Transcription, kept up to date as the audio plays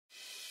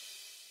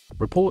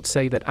Reports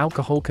say that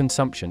alcohol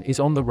consumption is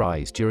on the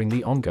rise during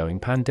the ongoing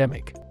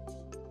pandemic.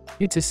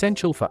 It's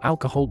essential for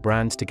alcohol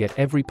brands to get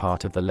every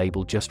part of the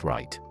label just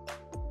right.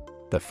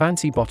 The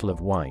fancy bottle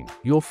of wine,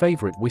 your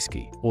favorite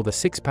whiskey, or the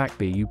six-pack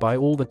beer you buy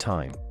all the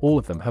time, all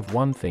of them have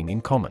one thing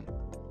in common.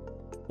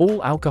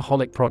 All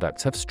alcoholic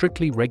products have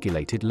strictly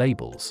regulated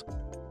labels.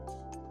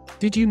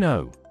 Did you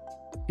know?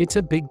 It's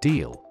a big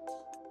deal.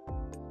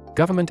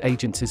 Government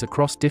agencies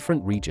across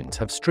different regions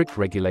have strict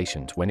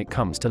regulations when it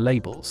comes to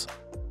labels.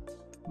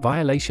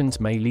 Violations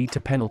may lead to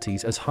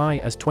penalties as high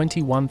as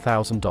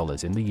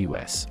 $21,000 in the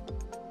US.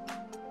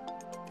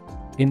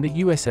 In the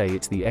USA,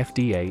 it's the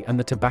FDA and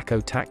the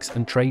Tobacco Tax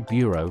and Trade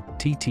Bureau,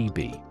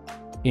 TTB.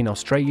 In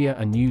Australia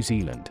and New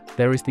Zealand,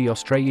 there is the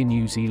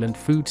Australia-New Zealand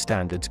Food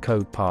Standards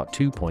Code Part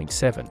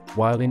 2.7,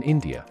 while in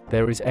India,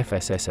 there is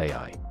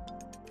FSSAI.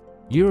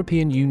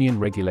 European Union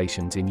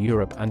regulations in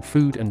Europe and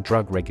Food and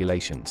Drug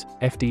Regulations,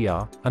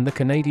 FDR, and the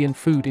Canadian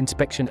Food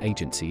Inspection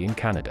Agency in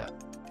Canada.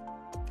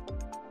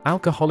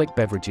 Alcoholic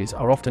beverages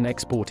are often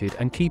exported,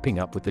 and keeping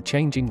up with the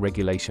changing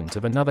regulations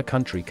of another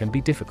country can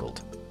be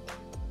difficult.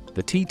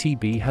 The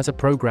TTB has a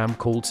program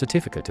called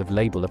Certificate of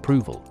Label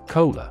Approval,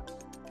 COLA.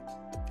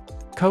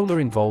 COLA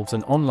involves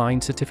an online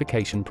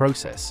certification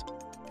process.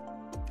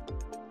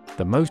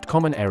 The most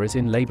common errors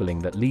in labeling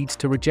that leads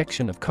to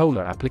rejection of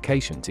COLA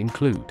applications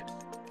include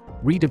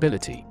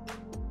readability.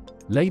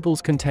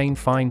 Labels contain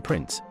fine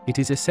prints. It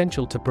is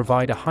essential to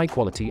provide a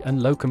high-quality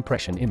and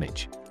low-compression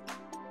image.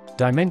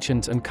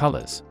 Dimensions and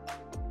colors.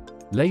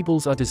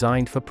 Labels are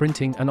designed for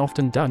printing and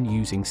often done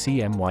using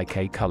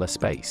CMYK color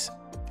space,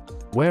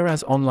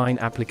 whereas online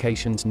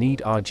applications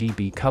need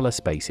RGB color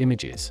space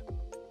images.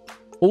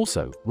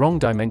 Also, wrong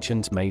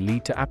dimensions may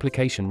lead to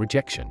application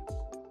rejection.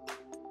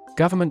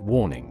 Government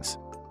warnings.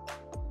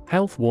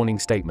 Health warning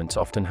statements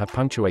often have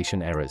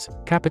punctuation errors,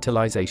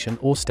 capitalization,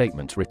 or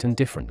statements written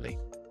differently.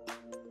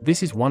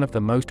 This is one of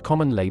the most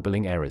common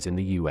labeling errors in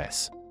the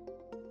US.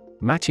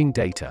 Matching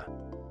data.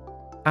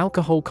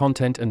 Alcohol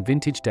content and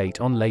vintage date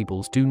on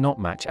labels do not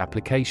match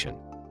application.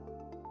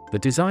 The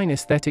design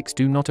aesthetics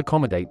do not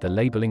accommodate the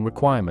labeling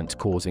requirements,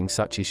 causing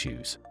such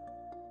issues.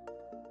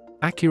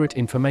 Accurate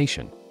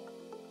information.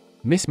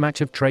 Mismatch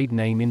of trade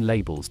name in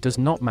labels does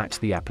not match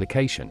the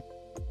application.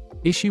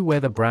 Issue where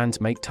the brands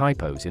make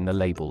typos in the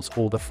labels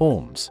or the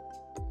forms.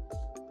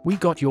 We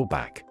got your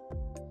back.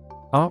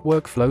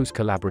 Artwork flows.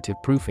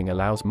 Collaborative proofing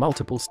allows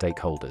multiple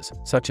stakeholders,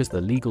 such as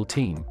the legal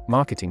team,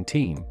 marketing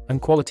team,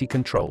 and quality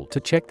control, to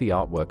check the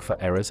artwork for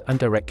errors and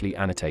directly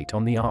annotate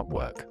on the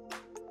artwork.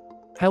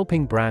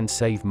 Helping brands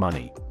save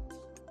money,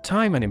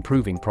 time, and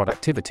improving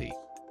productivity.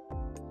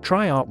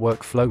 Try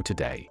Artwork Flow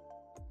today.